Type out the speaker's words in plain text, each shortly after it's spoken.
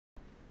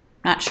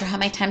Not sure how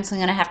many times I'm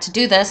going to have to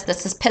do this.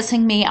 This is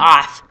pissing me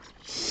off.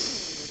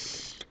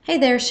 Hey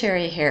there,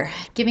 Sherry here,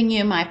 giving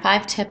you my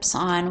 5 tips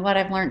on what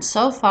I've learned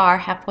so far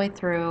halfway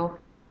through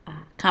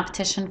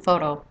competition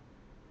photo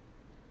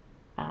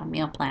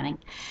meal planning.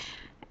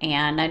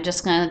 And I'm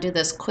just going to do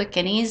this quick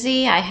and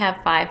easy. I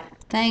have 5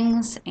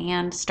 things,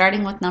 and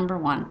starting with number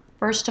 1.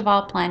 First of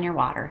all, plan your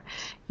water.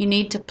 You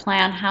need to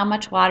plan how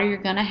much water you're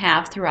going to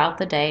have throughout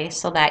the day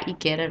so that you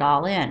get it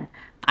all in.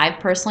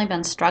 I've personally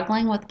been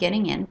struggling with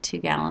getting in 2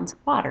 gallons of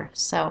water.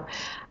 So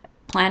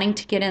planning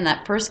to get in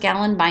that first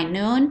gallon by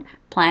noon,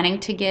 planning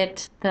to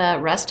get the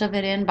rest of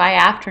it in by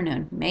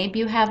afternoon. Maybe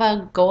you have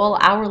a goal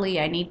hourly,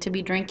 I need to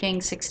be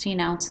drinking 16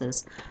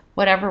 ounces.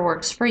 Whatever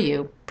works for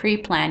you,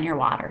 pre-plan your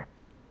water.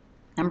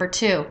 Number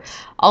 2,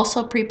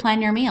 also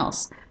pre-plan your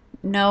meals.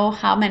 Know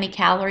how many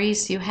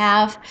calories you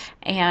have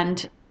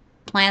and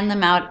plan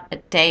them out a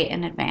day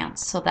in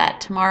advance so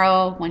that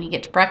tomorrow when you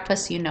get to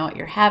breakfast, you know what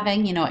you're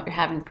having, you know what you're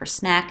having for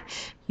snack,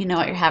 you know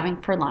what you're having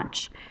for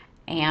lunch.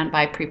 And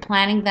by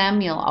pre-planning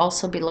them, you'll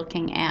also be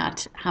looking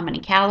at how many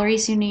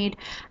calories you need,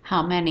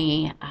 how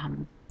many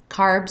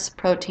carbs,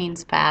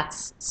 proteins,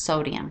 fats,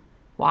 sodium.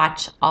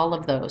 Watch all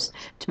of those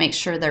to make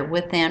sure they're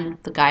within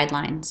the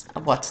guidelines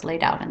of what's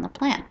laid out in the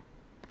plan.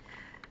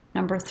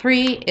 Number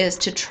 3 is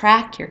to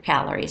track your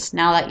calories.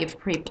 Now that you've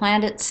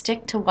pre-planned it,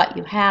 stick to what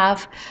you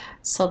have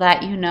so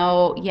that you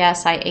know,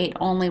 yes, I ate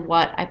only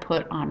what I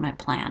put on my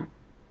plan.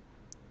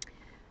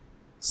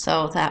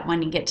 So that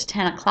when you get to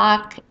 10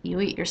 o'clock,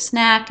 you eat your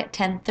snack. At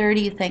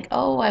 10:30, you think,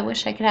 oh, I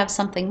wish I could have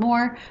something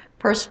more.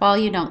 First of all,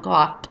 you don't go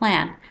off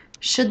plan.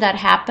 Should that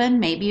happen,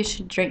 maybe you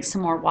should drink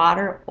some more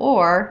water,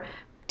 or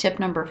tip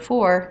number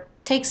 4,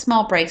 take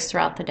small breaks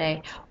throughout the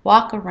day.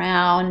 Walk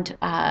around,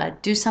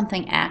 do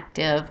something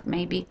active,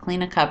 maybe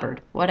clean a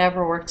cupboard,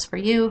 whatever works for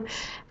you.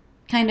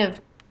 Kind of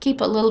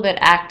keep a little bit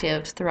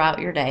active throughout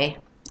your day,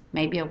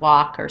 maybe a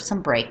walk or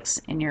some breaks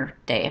in your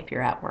day if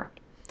you're at work.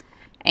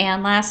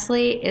 And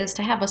lastly is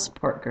to have a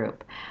support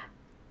group.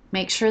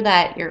 Make sure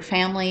that your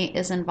family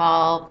is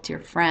involved, your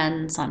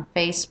friends on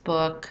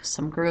Facebook,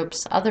 some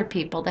groups, other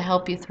people to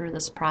help you through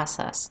this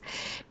process.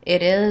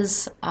 It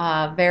is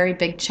a very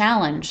big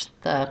challenge,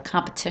 the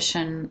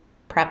competition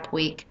prep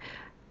week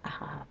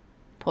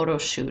photo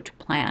shoot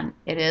plan.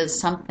 It is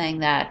something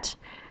that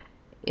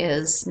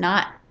is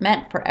not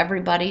meant for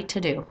everybody to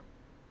do.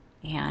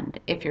 And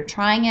if you're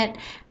trying it,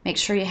 make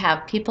sure you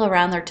have people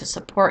around there to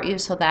support you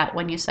so that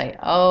when you say,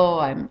 oh,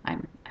 I'm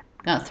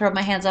going to throw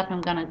my hands up,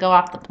 I'm going to go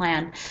off the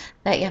plan,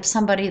 that you have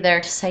somebody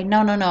there to say,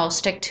 no, no, no,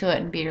 stick to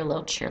it and be your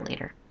little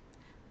cheerleader.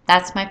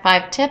 That's my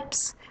 5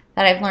 tips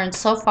that I've learned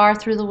so far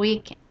through the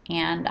week,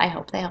 and I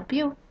hope they help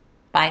you.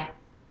 Bye.